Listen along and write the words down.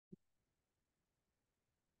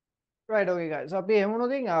right, okay guys. අපි එහෙම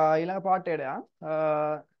වුණොත් ඊළඟ part එකට යන්න.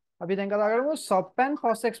 අපි දැන් කතා කරමු SOP and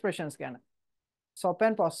POS expressions ගැන. SOP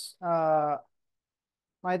and POS.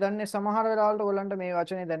 මම හිතන්නේ සමහර වෙලාවලට ඔයගලන්ට මේ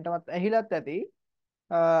වචනේ දැන්ටමත් ඇහිලත් ඇති.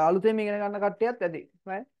 අලුතෙන් ඉගෙන ගන්න කට්ටියත් ඇති.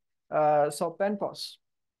 right? SOP and POS.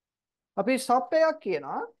 අපි SOP එකක්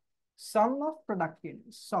කියනවා sum of product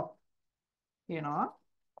කියනවා. SOP කියනවා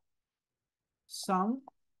sum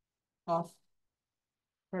of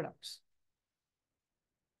products.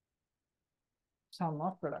 Sum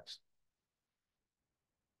of products.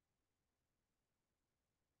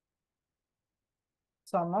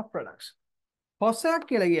 Sum of products. POS එකක්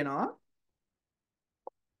කියලා කියනවා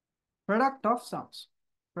product of sums.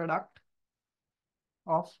 Product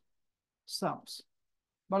of sums.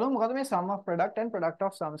 බලමු මොකද මේ sum of product and product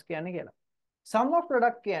of sums කියන්නේ කියලා. Sum of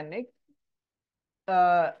product කියන්නේ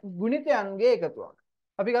ගුණිතයන්ගේ එකතුවක්.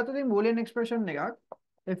 අපි ගත්තොත් මේ boolean expression එකක්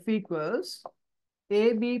f equals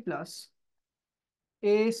ab plus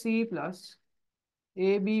ac plus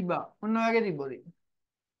ab bar. ඔන්න ඔයගේ තිබ්බොත්.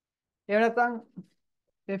 එහෙම නැත්නම්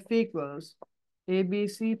f equals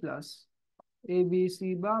abc plus abc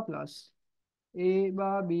bar plus a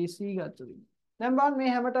bar bc ගත්තොත්. දැන් බලන්න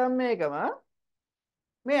මේ හැම ටර්ම් එකම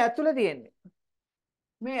මේ ඇතුලේ තියෙන්නේ.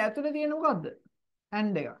 මේ ඇතුලේ තියෙන මොකද්ද?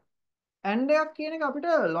 and එකක්. and එකක් කියන එක අපිට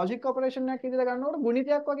logic operation එකක් විදිහට ගන්නකොට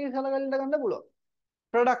ගුණිතයක් වගේ සැලකලිට ගන්න පුළුවන්.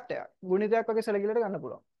 product එකක්. ගුණිතයක් වගේ සැලකලිට ගන්න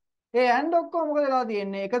පුළුවන්. ඒ and ඔක්කොම මොකද වෙලා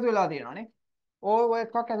තියෙන්නේ? එකතු වෙලා තියෙනවානේ. ඔය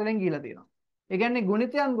එකක් ඇතුලෙන් ගිහලා තියෙනවා. ඒ කියන්නේ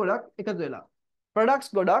ගුණිතයන් ගොඩක් එකතු වෙලා. products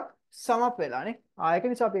ගොඩක් sum up වෙලානේ. ඒක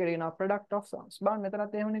නිසා අපි කියනවා product of sums. බලන්න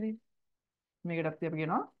මෙතනත් එහෙමනේ තියෙන්නේ. මේකටත් අපි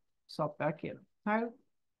කියනවා SOP එකක් කියලා. හරිද?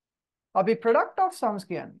 අපි product of sums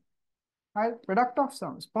කියන්නේ. හරි product of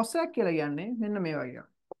sums. POS එකක් කියලා කියන්නේ මෙන්න මේ වගේ එකක්.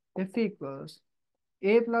 f equals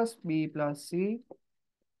a plus b plus c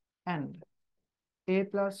and a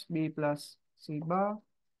plus b plus c bar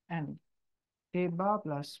and a bar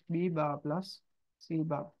plus b bar plus c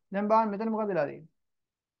bar. දැන් බලන්න මෙතන මොකද වෙලා තියෙන්නේ?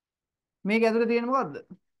 මේක ඇතුලේ තියෙන මොකද්ද?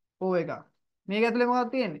 o එකක්. මේක ඇතුලේ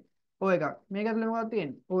මොකක්ද තියෙන්නේ? o එකක්. මේක ඇතුලේ මොකක්ද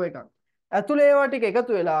තියෙන්නේ? o එකක්. ඇතුලේ ඒවා ටික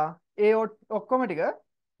එකතු වෙලා ඒ ඔක්කොම ටික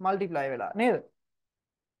multiply වෙලා නේද?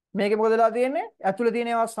 මේකේ මොකද වෙලා තියෙන්නේ? ඇතුලේ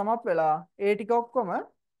තියෙන ඒවා sum up වෙලා ඒ ටික ඔක්කොම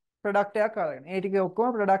product එකක් අරගෙන. ඒ ටික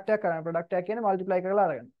ඔක්කොම product එකක් කරගෙන product එකක් කියන්නේ multiply කරලා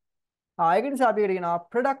අරගෙන. ඒක නිසා අපි කියනවා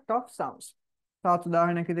product of sums. තාත්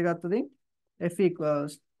උදාහරණයක් විදිහට ගත්තොත් f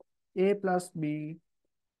equals a plus b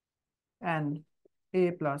and a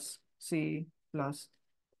plus c plus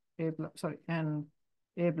and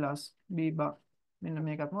a plus b bar. මෙන්න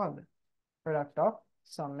මේකත් මොකද්ද? product of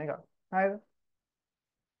sum එක. හරිද?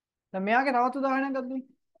 දැන් මෙයාගේ තවත් උදාහරණයක්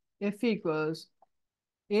ගත්තොත් f equals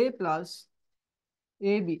a plus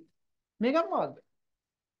ab. මේකත් මොකද්ද?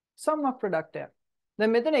 sum of product එක.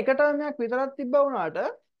 දැන් මෙතන එක ටර්ම් එකක් විතරක් තිබ්බා වුණාට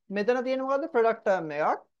මෙතන තියෙන මොකද්ද? product term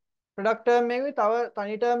එකක්. product term එකකුයි තව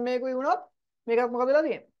තනි term එකකුයි වුණත් මේකත් මොකද වෙලා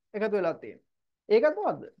තියෙන්නේ? එකතු වෙලා තියෙන්නේ. ඒකත්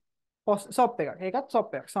මොකද්ද? SOP එකක්. ඒකත්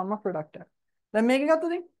SOP එකක්. sum of product එක. දැන් මේක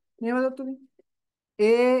ගත්තොත් මේව ගත්තොත්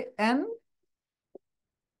a n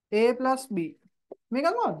a plus b.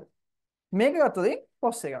 මේකත් මොකද්ද? මේක ගත්තොත්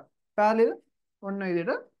POS එකක්. පැහැදිලිද? ඔන්න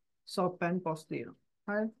විදිහට SOP and POS තියෙනවා.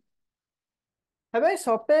 හරි. හැබැයි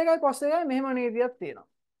SOP එකයි POS එකයි මෙහෙම නීතියක් තියෙනවා.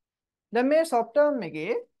 දැන් මේ SOP term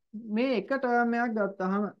එකේ මේ එක term එකක්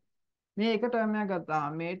ගත්තාම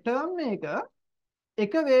මේ term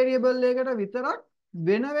එක variable එකකට විතරක්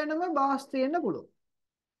වෙන වෙනම බාස් තියෙන්න පුළුවන්.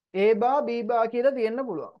 a bar b bar කියලා තියෙන්න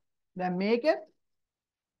පුළුවන්. දැන් මේකෙත්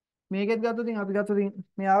ගත්තොත් අපි ගත්තොත්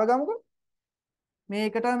මෙයාව ගමුකෝ. මේ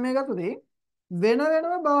එක term එකක් ගත්තොත් වෙන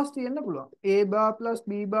වෙනම බාස් තියෙන්න පුළුවන්. a bar plus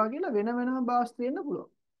b bar කියලා වෙන වෙනම බාස් තියෙන්න පුළුවන්.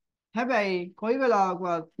 හැබැයි කොයි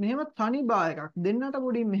වෙලාවකවත් මෙහෙම තනි බා එකක් දෙන්නට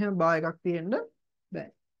පොඩි මෙහෙම බා එකක් තියෙන්න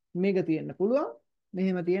බෑ. මේක තියෙන්න පුළුවන්,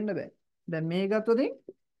 මෙහෙම තියෙන්න බෑ. දැන් මේ ගත්තොත්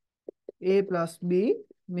a plus b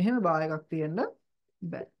මෙහෙම බා එකක් තියෙන්න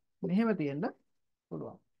බෑ. මෙහෙම තියෙන්න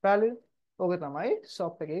පුළුවන්. පැහැදිලිද? ඕක තමයි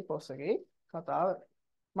SOP එකේ POS එකේ කතාව.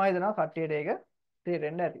 මම හිතනවා කට්ටියට ඒක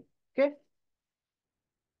තේරෙන්න ඇති. ඕකේ?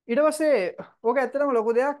 ඊට පස්සේ ඕක ඇත්තටම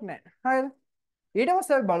ලොකු දෙයක් නෑ. හරිද? ඊට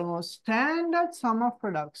පස්සේ අපි බලමු standard sum of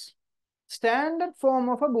products. Standard form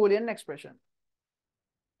of a Boolean expression.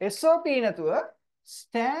 SOP නැතුව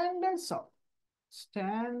standard SOP.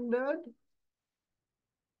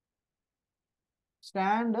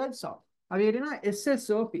 Standard SOP. අපි කියනවා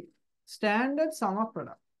SSOP. Standard sum of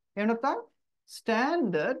product. එහෙම නැත්නම්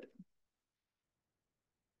standard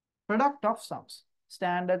product of sums.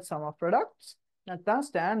 Standard sum of products නැත්නම්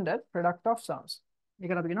standard product of sums.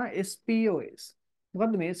 මේකට අපි කියනවා SPOS.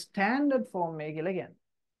 මොකද්ද මේ standard form එක කියලා කියන්නේ?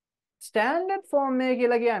 ස්ටෑන්ඩඩ් ෆෝම් එක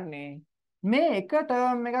කියලා කියන්නේ මේ එක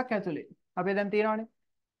ටර්ම් එකක් ඇතුලේ අපි දැන් තියනවානේ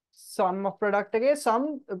sum of product එකේ sum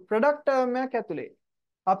product term එකක් ඇතුලේ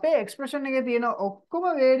අපේ expression එකේ තියෙන ඔක්කොම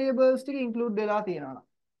variables ටික include වෙලා තියෙනවා නම්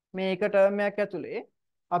මේක term එකක් ඇතුලේ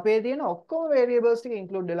අපේ තියෙන ඔක්කොම variables ටික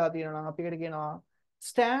include වෙලා තියෙනවා නම් අපි එකට කියනවා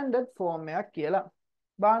standard form එකක් කියලා.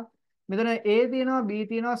 බලන්න. මෙතන A තියෙනවා B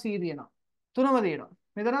තියෙනවා C තියෙනවා. තුනම තියෙනවා.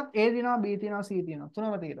 මෙතනත් A තියෙනවා B තියෙනවා C තියෙනවා.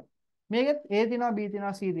 තුනම තියෙනවා. මේකෙත් A තියෙනවා B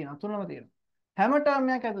තියෙනවා C තියෙනවා. තුනම තියෙනවා. හැම term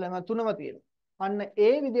එකක් ඇතුළේම තුනම තියෙනවා. අන්න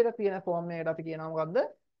ඒ විදිහට තියෙන form එකකට අපි කියනවා මොකද්ද?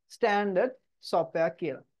 standard SOP එකක්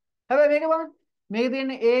කියලා. හැබැයි මේක බලන්න. මේක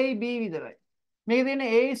තියෙන්නේ A B විතරයි. මේක තියෙන්නේ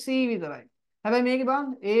A C විතරයි. හැබැයි මේක බලන්න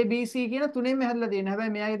A B C කියන තුනෙන්ම හැදලා තියෙනවා.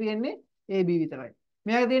 හැබැයි මෙයාගේ තියෙන්නේ A B විතරයි.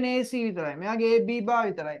 මෙයාගේ තියෙන්නේ A C විතරයි. මෙයාගේ A B බා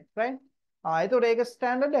විතරයි. right? ඒතකොට ඒක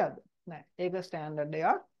ස්ටෑන්ඩඩ් එකක්ද? නෑ. ඒක ස්ටෑන්ඩඩ්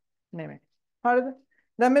එකක් නෙමෙයි. හරිද?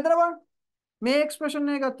 දැන් මෙතන බලන්න. මේ එක්ස්ප්‍රෙෂන්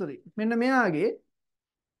එක ගත්තොත් මෙන්න මෙයාගේ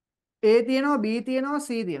A තියෙනවා B තියෙනවා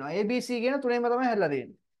C තියෙනවා. A B C කියන තුනෙන්ම තමයි හැදලා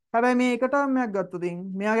තියෙන්නේ. හැබැයි මේ එක ටර්ම් එකක් ගත්තොත්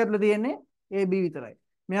මෙයාගේ ඇතුළේ තියෙන්නේ A B විතරයි.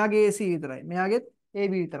 මෙයාගේ A C විතරයි. මෙයාගේත් A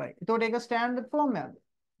B විතරයි. එතකොට ඒක ස්ටෑන්ඩඩ් ෆෝම් එකක්ද?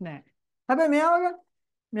 නෑ. හැබැයි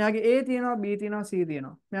මෙයාගේ A තියෙනවා B තියෙනවා C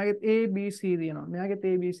තියෙනවා. මෙයාගේත් A B C තියෙනවා. මෙයාගේත්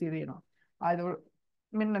A B C තියෙනවා. එතකොට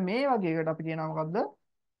මෙන්න මේ වගේ එකට අපි කියනවා මොකද්ද?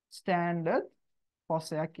 ස්ටෑන්ඩඩ් POS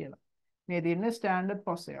එකක් කියලා. මේ තියෙන්නේ ස්ටෑන්ඩඩ්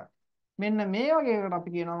POS එකක්. මෙන්න මේ වගේ එකට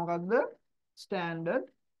අපි කියනවා මොකද්ද? ස්ටෑන්ඩඩ්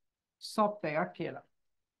SOP එකක් කියලා.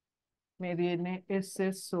 මේ තියෙන්නේ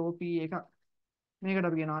SSOP එකක්. මේකට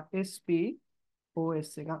අපි කියනවා SP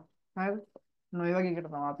POS එකක්. හරිද? නොයි වගේ එකට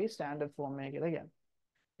තමයි අපි ස්ටෑන්ඩඩ් ෆෝම් එක කියලා කියන්නේ.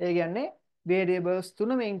 ඒ කියන්නේ variables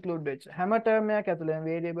තුනම include වෙච්ච හැම term එකක් ඇතුළේම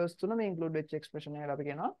variables තුනම include වෙච්ච expression එකට අපි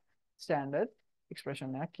කියනවා standard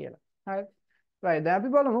expression එකක් කියලා. හරි. right. දැන් අපි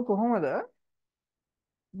බලමු කොහොමද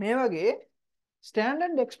මේ වගේ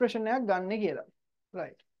standard expression එකක් ගන්න කියලා.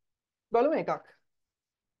 right. බලමු එකක්.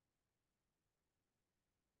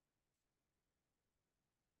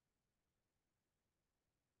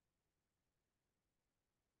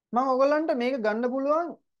 මම ඔයගොල්ලන්ට මේක ගන්න පුළුවන්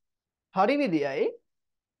හරි විදියයි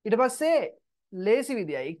ඊට පස්සේ ලේසි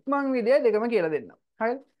විදියයි ඉක්මන් විදියයි දෙකම කියලා දෙන්නම්.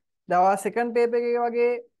 හරිද? දවස් සෙකන්ඩ් පේපර් එකේ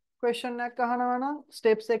වගේ question එකක් අහනවා නම්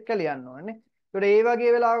steps එක ලියන්න ඕනේ. ඒකට ඒ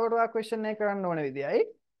වගේ වෙලාවකට ඔයා question එක කරන්න ඕන විදියයි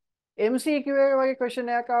MCQ එක වගේ question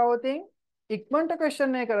එකක් ආවොත් ඉක්මනට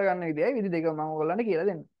question එක කරගන්න විදියයි විදි දෙක මම ඔයගොල්ලන්ට කියලා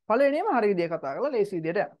දෙන්නම්. පළවෙනියම හරි විදිය කතා කරලා ලේසි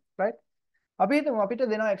විදියට යන්න. right? අපි හිතමු අපිට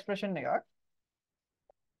දෙනවා expression එකක්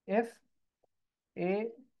f a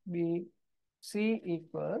b c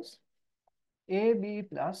equals ab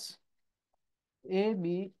plus ab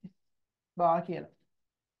bar කියලා.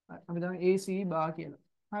 අපි තමයි AC bar කියලා.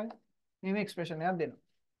 හරි. මේ එක්ස්ප්‍රෙෂන් එකක් දෙනවා.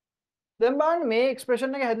 දැන් බලන්න මේ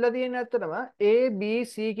එක්ස්ප්‍රෙෂන් එක හැදලා තියෙන්නේ ඇත්තටම A B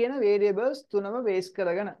C කියන variables තුනම බේස්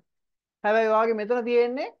කරගෙන. හැබැයි ඔයාගේ මෙතන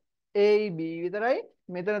තියෙන්නේ A B විතරයි,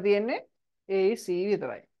 මෙතන තියෙන්නේ A C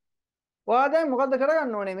විතරයි. ඔයා දැන් මොකද්ද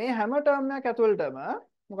කරගන්න ඕනේ? මේ හැම ටර්ම් එකක් ඇතුළටම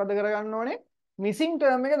මොකද්ද කරගන්න ඕනේ? මිසිං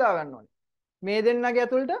ටර්ම් එක දාගන්න ඕනේ. මේ දෙන්නගේ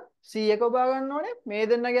ඇතුළට C එක ඔබා ගන්න ඕනේ, මේ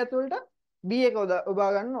දෙන්නගේ ඇතුළට B එක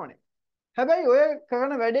ඔබා ගන්න ඕනේ. හැබැයි ඔය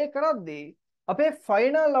කරන වැඩේ කරද්දී අපේ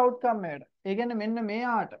ෆයිනල් අවුට්කම් එකට ඒ කියන්නේ මෙන්න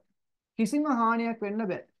මෙයාට කිසිම හානියක් වෙන්න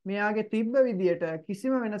බෑ. මෙයාගේ තිබ්බ විදියට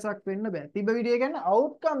කිසිම වෙනසක් වෙන්න බෑ. තිබ්බ විදිය කියන්නේ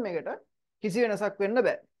අවුට්කම් එකට කිසි වෙනසක් වෙන්න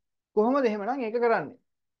බෑ. කොහොමද එහෙමනම් ඒක කරන්නේ?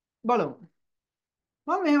 බලමු.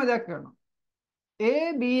 මම මෙහෙම දෙයක් කරනවා. A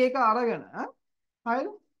B එක අරගෙන හරිද?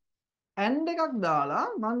 AND එකක් දාලා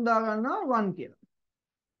මම දාගන්නවා 1 කියලා.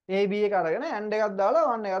 A B එක අරගෙන AND එකක් දාලා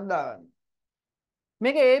 1 එකක් දාගන්නවා.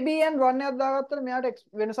 මේක AB and 1 එකක් දාගත්තට මෙයාට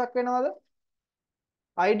වෙනසක් වෙනවද?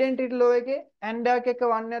 identity law එකේ and එකක් එක්ක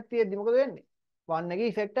 1 එකක් තියෙද්දි මොකද වෙන්නේ? 1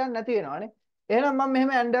 එකේ effect එකක් නැති වෙනවනේ. එහෙනම් මම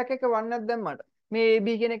මෙහෙම and එකක් එක්ක 1 එකක් දැම්මට මේ AB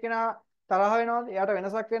කියන කෙනා තරහ වෙනවද? එයාට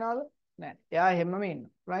වෙනසක් වෙනවද? නැහැ. එයා හැමම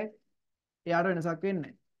ඉන්නවා. right? එයාට වෙනසක්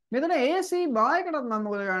වෙන්නේ නැහැ. මෙතන AC bar එකටත් මම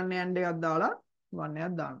මොකද කරන්නේ? and එකක් දාලා 1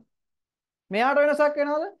 එකක් දානවා. මෙයාට වෙනසක්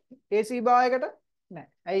වෙනවද? AC bar එකට? නැහැ.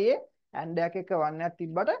 ඇයි ඒ? and එකක් එක්ක 1 එකක්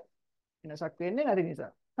තිබ්බට වෙනසක් වෙන්නේ නැති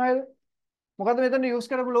නිසා. හරිද? මොකද මෙතන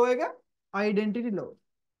යූස් කරපු law එක identity law.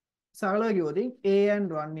 සරලව කිව්වොත් A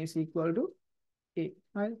and 1 is equal to A.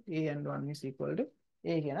 හරි? A and 1 is equal to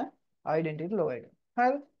A කියන identity law එක.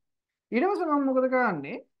 හරිද? ඊට පස්සේ මම මොකද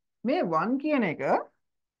කරන්නේ? මේ 1 කියන එක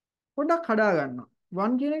පොඩ්ඩක් කඩා ගන්නවා.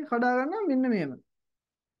 1 කියන එක කඩා ගන්නවා මෙන්න මෙහෙම.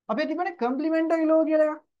 අපේ තිබුණේ complementary law කියලා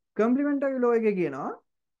එකක්. complementary law එකේ කියනවා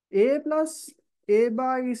A plus A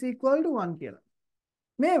bar is equal to 1 කියලා.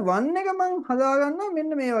 මේ 1 එක මම හදා ගන්නවා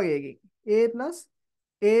මෙන්න මේ වගේ එකකින්. A plus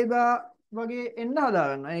A bar වගේ එන්න හදා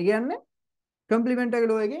ගන්නවා. ඒ කියන්නේ complementary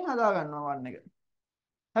law එකෙන් හදා ගන්නවා 1 එක.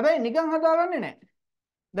 හැබැයි නිකන් හදාගන්නේ නැහැ.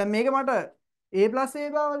 දැන් මේක මට A plus A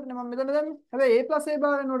bar වලට මම මෙතන දැම්මේ. හැබැයි A plus A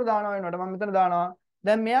bar වෙනකොට දානවා වෙනකොට මම මෙතන දානවා.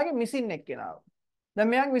 දැන් මෙයාගේ මිසින් එක්කෙනාව. දැන්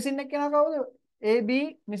මෙයාගේ මිසින් එක්කෙනා කවුද? A B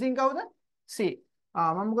මිසින් කවුද? C.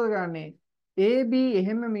 මම මොකද කරන්නේ AB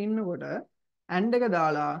එහෙමම ඉන්නකොට and එක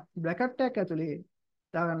දාලා බ්‍රැකට් එකක් ඇතුලේ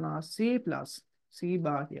දාගන්නවා C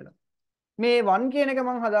bar කියලා. මේ 1 කියන එක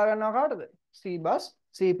මම හදා ගන්නවා කාටද? C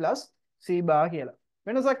bar කියලා.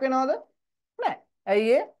 වෙනසක් වෙනවද? නැහැ.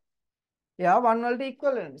 ඇයි ඒ? එයා 1 වලට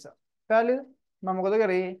ඉක්වල් වෙන නිසා. පැහැදිලිද? මම මොකද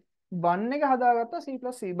කරේ? 1 එක හදාගත්තා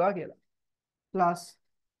C bar කියලා. plus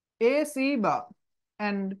AC bar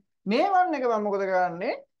and මේ 1 එක මම මොකද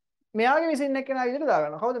කරන්නේ? මෙයාගේ මිසින් එක්කෙනා විදිහට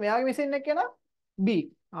දාගන්නවා. කවුද මෙයාගේ මිසින් එක්කෙනා? B.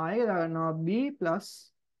 ඒක දාගන්නවා B plus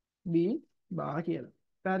B bar කියලා.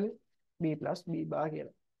 පැහැදිලිද? B plus B bar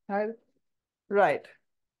කියලා. හරිද? right.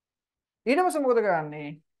 ඊට පස්සේ මොකද කරන්නේ?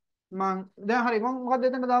 මං දැන් හරි මං මොකක්ද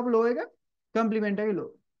එතන දාපු ලෝ එක? කම්ප්ලිමෙන්ටරි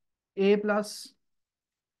ලෝ. A plus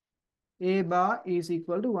A bar is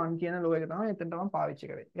equal to 1 කියන ලෝ එක තමයි එතනට මම පාවිච්චි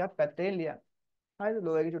කරේ. එකක් පැත්තෙන් ලියන්න. හරිද?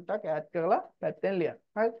 ලෝ එක චුට්ටක් ඈඩ් කරලා පැත්තෙන් ලියන්න.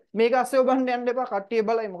 හරිද? මේක අස්සේ ඔබන්න යන්න එපා. කට්ටිය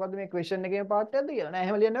බලයි මොකද්ද මේ ක්වෙස්චන් එකේ පාර්ට් එකක්ද කියලා. නෑ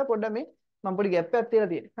එහෙම ලියන්න බෑ. පොඩ්ඩක් මේ මම පොඩි ગેප් එකක්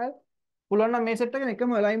තියලා තියෙනවා. හරිද? පුළුවන් නම් මේ සෙට් එකෙන්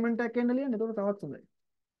එකම alignment එකක් එන්න ලියන්න. ඒක තවත් හොඳයි.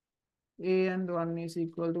 A and 1 is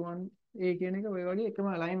equal to 1 A කියන එක ඔය වගේ එකම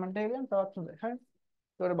alignment එකක් ලියන්න තවත් හොඳයි. හරිද?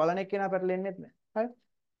 ඒකට බලන එක්කෙනා පැටලෙන්නෙත් නෑ. හරිද?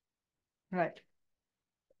 right.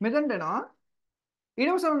 මෙතනට එනවා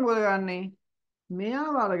ඊට පස්සේ මම මොකද කරන්නේ?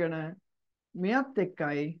 මෙයාව අරගෙන මෙයත්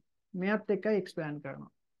එක්කයි එක්ස්පෑන්ඩ්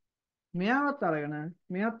කරනවා. මෙයාවත් අරගෙන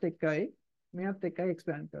මෙයත් එක්කයි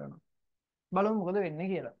එක්ස්පෑන්ඩ් කරනවා. බලමු මොකද වෙන්නේ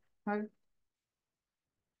කියලා. හරි.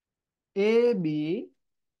 AB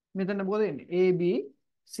මෙතන මොකද වෙන්නේ? AB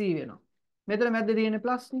C වෙනවා. මෙතන මැද්දේ තියෙන්නේ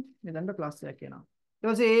ප්ලස් නේ. මෙතනට ප්ලස් එකක් එනවා.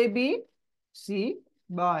 ඊට පස්සේ AB C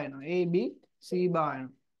බා එනවා. AB C බා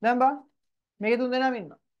එනවා. දැන් බා මේකේ තුන් දෙනාම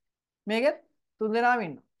ඉන්නවා. මේකෙත් තුන් දෙනාම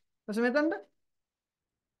ඉන්නවා. ඊට පස්සේ මෙතනට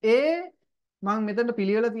A මම මෙතනට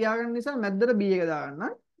පිළිවෙල තියාගන්න නිසා මැද්දට B එක දාගන්න.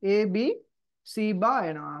 AB C බා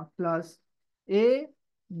එනවා ප්ලස් A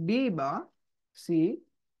B බා C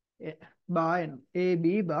බා එනවා. AB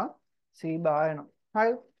බා C බා එනවා.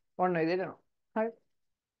 හරි. ඔන්න ඒ විදිහට එනවා. හරි.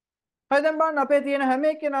 හරි දැන් බලන්න අපේ තියෙන හැම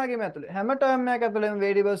එක්කෙනාගේම ඇතුලේ හැම ටර්ම් එකක් ඇතුලේම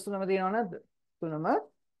වේරියබල්ස් තුනම තියෙනව නැද්ද? තුනම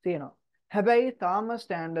තියෙනවා. හැබැයි තාම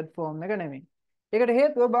ස්ටෑන්ඩඩ් ෆෝම් එක නෙමෙයි. ඒකට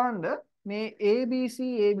හේතුව බලන්න මේ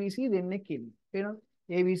ABC දෙන්නෙක් ඉන්නේ. පේනවද?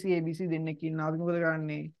 ABC දෙන්නෙක් ඉන්නවා. අපි මොකද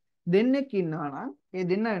කරන්නේ? දෙන්නෙක් ඉන්නවා නම් ඒ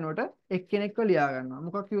දෙන්න වෙනුවට එක්කෙනෙක්ව ලියා ගන්නවා.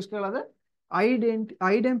 මොකක් යූස් කරලාද?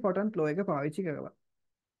 idempotent law එක පාවිච්චි කරලා.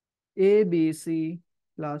 ABC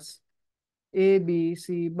plus ABC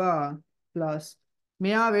bar plus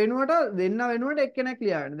මෙයා වෙනුවට දෙන්න වෙනුවට එක්කෙනෙක්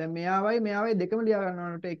ලියා ගන්න. දැන් මෙයාවයි දෙකම ලියා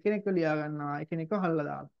ගන්නවට එක්කෙනෙක්ව ලියා ගන්නවා. එක්කෙනෙක්ව හල්ලා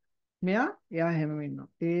දානවා. එයා හැමම ඉන්නවා.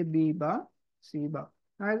 AB bar C bar.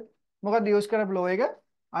 හරිද? මොකක්ද යූස් කරපු law එක?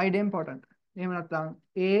 idempotent. එහෙම නැත්නම්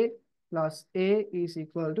A plus A is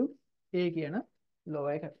equal to A කියන law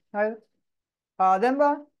එක. හරිද? දැන්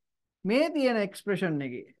බලන්න මේ තියෙන එක්ස්ප්‍රෙෂන්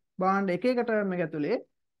එකේ බලන්න එක ටර්ම් එක ඇතුලේ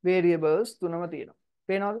variables තුනම තියෙනවා.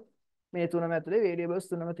 පේනවද? මේ තුනම ඇතුලේ variables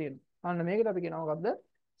තුනම තියෙනවා. අන්න මේකට අපි කියනවා මොකද්ද?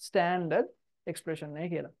 standard expression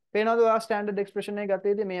එක කියලා. පේනවද ඔයා standard expression එක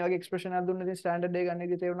ගත්තේදී මේ වගේ expression එකක් දුන්නා ඉතින් standard එක ගන්න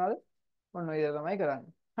ඉතින් තේරුණාද? ඔන්න ඔය විදිහ තමයි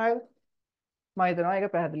කරන්නේ. හරිද? මම හිතනවා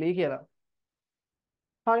ඒක පැහැදිලි කියලා.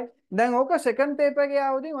 හරි. දැන් ඕක second paper එකේ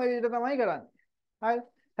ආවොතින් ඔය විදිහට තමයි කරන්නේ. හරිද?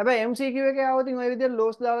 හැබැයි MCQ එකේ ආවොතින් ඔය විදිහට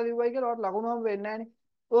loss දාලා දිව්වයි කියලා ඔයාලට ලකුණු හම්බ වෙන්නේ නැහැ නේ.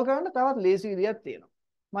 ඕක කරන්න තවත් ලේසි විදියක් තියෙනවා.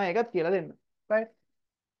 මම ඒකත් කියලා දෙන්න. right?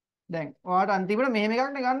 දැන් ඔයාලට අන්තිමට මෙහෙම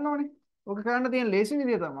එකක් නේ ගන්න ඕනේ. ඕක කරන්න තියෙන ලේසි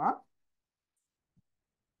විදිය තමයි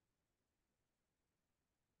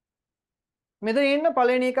මෙතන ඉන්න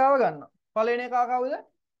පළවෙනි එකාව ගන්නවා. පළවෙනි එකා කවුද?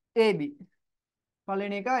 AB.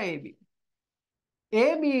 පළවෙනි එකා AB.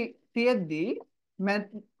 AB තියෙද්දි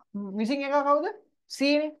මිසින් එකා කවුද? C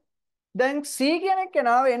නේ. දැන් C කියන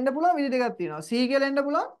එක්කෙනාව එන්න පුළුවන් විදි දෙකක් තියෙනවා. C කියලා එන්න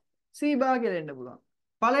පුළුවන්, C බා කියලා එන්න පුළුවන්.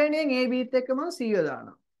 පළවෙනියෙන් ABත් එක්ක මම C ව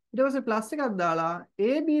දානවා. ඊට පස්සේ ප්ලස් එකක් දාලා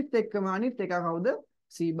ABත් එක්කම අනිත් එක කවුද?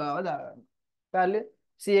 C බාව දාගන්නවා. පැහැදිලිද?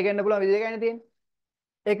 C එක එන්න පුළුවන් විදි දෙකයිනේ තියෙන්නේ.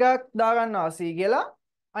 එකක් දාගන්නවා C කියලා,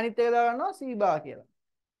 අනිත් එක දාගන්නවා C බා කියලා.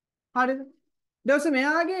 හරිද? ඊට පස්සේ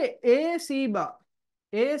මෙයාගේ AC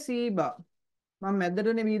බා මම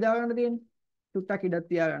මැද්දටනේ B දාගන්න තියෙන්නේ. ටුට්ටක් ඉඩක්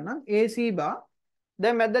තියාගන්නම්. AC බා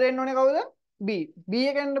දැන් මැද්දට එන්න ඕනේ කවුද? B. B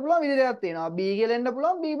එක එන්න පුළුවන් විදි දෙකක් තියෙනවා. B කියලා එන්න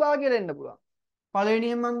පුළුවන්, B බා කියලා එන්න පුළුවන්.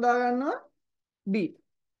 පළවෙනියෙන් මම දාගන්නවා B.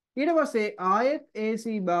 ඊට පස්සේ ආයෙත් AC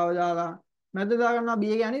බාව දාලා මැද්ද දාගන්නවා B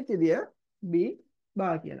එකේ අනිත් විදිය B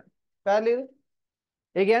බා කියලා. පැහැදිලිද?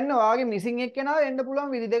 ඒ කියන්නේ ඔයාගේ මිසින් එක්කෙනා එන්න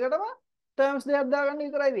පුළුවන් විදි දෙකටම ටර්ම්ස් දෙකක් දාගන්න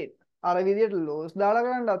විතරයි තියෙන්නේ. අර විදියට ලෝස් දාලා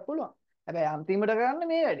කරන්නත් පුළුවන්. හැබැයි අන්තිමට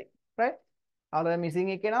කරන්නේ මේ වැඩේ. right? අර මිසින්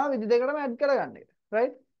එක්කෙනා විදි දෙකටම ඇඩ් කරගන්න එක.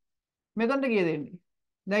 right? මෙතනට ගිය දෙන්නේ.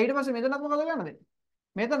 දැන් ඊට පස්සේ මෙතනත් මොකද කරන්න දෙන්නේ?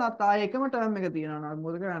 මෙතනත් ආයේ එකම ටර්ම් එක තියෙනවා නේද?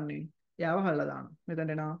 මොකද කරන්නේ? එයාව හල්ලා දානවා.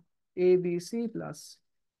 මෙතනට එනවා ABC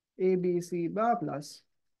ABC bar plus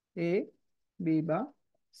A B bar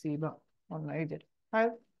C bar ඔන්න ඒ විදිහට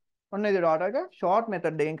හරිද ඔන්න ඒ විදිහට එක ෂෝට්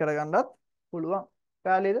මෙතඩ් එකෙන් කරගන්නත් පුළුවන්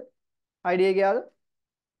පැහැදිලිද අයිඩියා ගියාද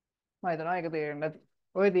මම හිතනවා ඒක තේරෙන්න ඇති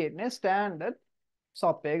ඔය තියෙන්නේ ස්ටෑන්ඩඩ්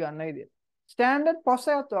SOP එක ගන්න විදිය ස්ටෑන්ඩඩ් POS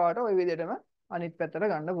එකත් ඔයාලට ওই විදිහටම අනිත් පැත්තට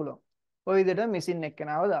ගන්න පුළුවන් ඔය විදිහට මිසින්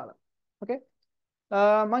එක්කෙනාව දාලා ඕකේ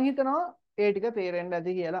මම හිතනවා ඒ ටික තේරෙන්න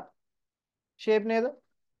ඇති කියලා ෂේප් නේද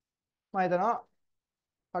මම හිතනවා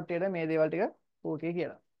කට්ටියට මේ දේවල් ටික ඕකේ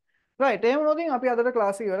කියලා right එහෙනම් නෝතින් අපි අදට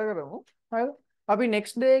ක්ලාස් එක ඉවර කරමු හරිද අපි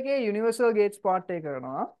next day එකේ universal gates part එක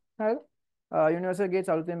කරනවා හරිද universal gates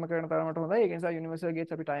අලුතෙන්ම කරන තරමට හොඳයි ඒක නිසා universal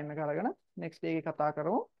gates අපි time එක අරගෙන next day එකේ කතා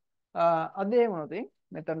කරමු අද එහෙම නෝතින්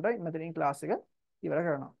මෙතනින් ක්ලාස් එක ඉවර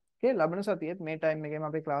කරනවා okay ලබන සතියේත් මේ time එකේම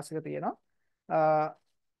අපේ ක්ලාස් එක තියෙනවා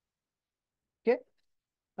okay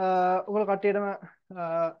ඔයගොල්ලෝ කට්ටියටම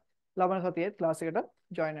ලබන සතියේත් ක්ලාස් එකට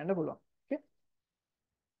join වෙන්න පුළුවන්